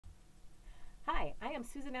I am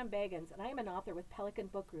Susan M. Baganz, and I am an author with Pelican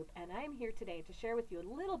Book Group, and I am here today to share with you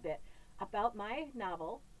a little bit about my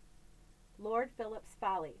novel, Lord Phillip's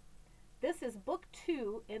Folly. This is book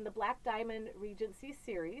 2 in the Black Diamond Regency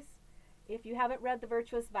series. If you haven't read The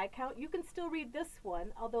Virtuous Viscount, you can still read this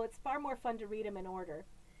one, although it's far more fun to read them in order.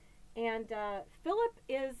 And Philip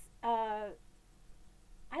is,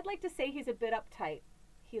 I'd like to say he's a bit uptight.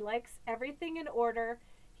 He likes everything in order.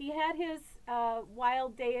 He had his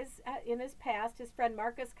wild days in his past. His friend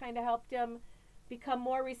Marcus kind of helped him become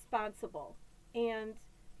more responsible. And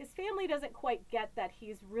his family doesn't quite get that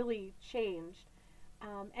he's really changed.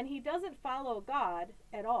 And he doesn't follow God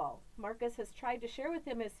at all. Marcus has tried to share with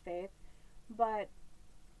him his faith, but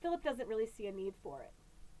Philip doesn't really see a need for it.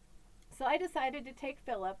 So I decided to take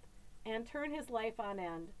Philip and turn his life on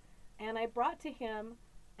end. And I brought to him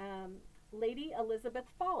Lady Elizabeth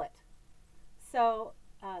Follett. So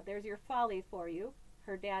there's your Folly for you.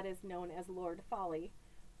 Her dad is known as Lord Folly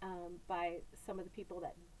by some of the people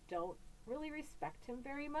that don't really respect him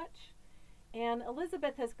very much. And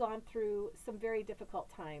Elizabeth has gone through some very difficult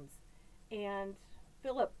times. And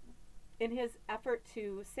Philip, in his effort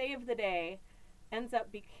to save the day, ends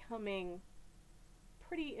up becoming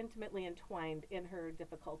pretty intimately entwined in her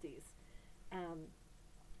difficulties.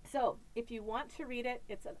 So if you want to read it,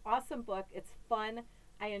 it's an awesome book. It's fun.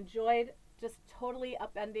 I enjoyed just totally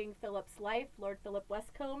upending Philip's life, Lord Philip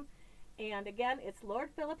Westcombe. And again, it's Lord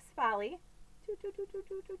Philip's Folly.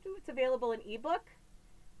 It's available in ebook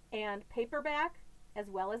and paperback as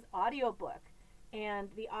well as audiobook. And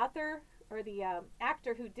the author, or the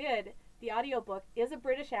actor who did the audiobook, is a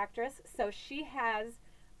British actress, so she has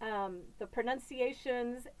the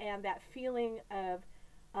pronunciations and that feeling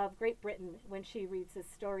of Great Britain when she reads this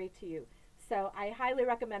story to you. So I highly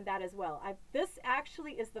recommend that as well. This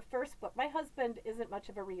actually is the first book. My husband isn't much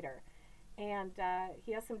of a reader, and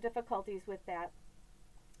he has some difficulties with that.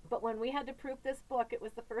 But when we had to proof this book, it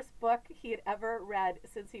was the first book he had ever read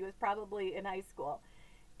since he was probably in high school.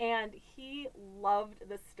 And he loved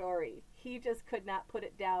the story. He just could not put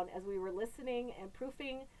it down. As we were listening and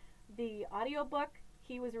proofing the audiobook,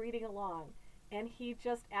 he was reading along. And he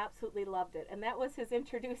just absolutely loved it. And that was his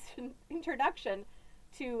introduction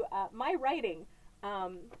to my writing.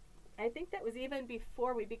 I think that was even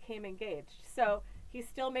before we became engaged. So he's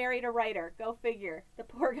still married a writer. Go figure. The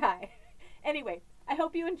poor guy. Anyway, I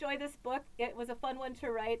hope you enjoy this book. It was a fun one to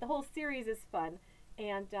write. The whole series is fun.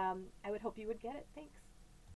 And I would hope you would get it. Thanks.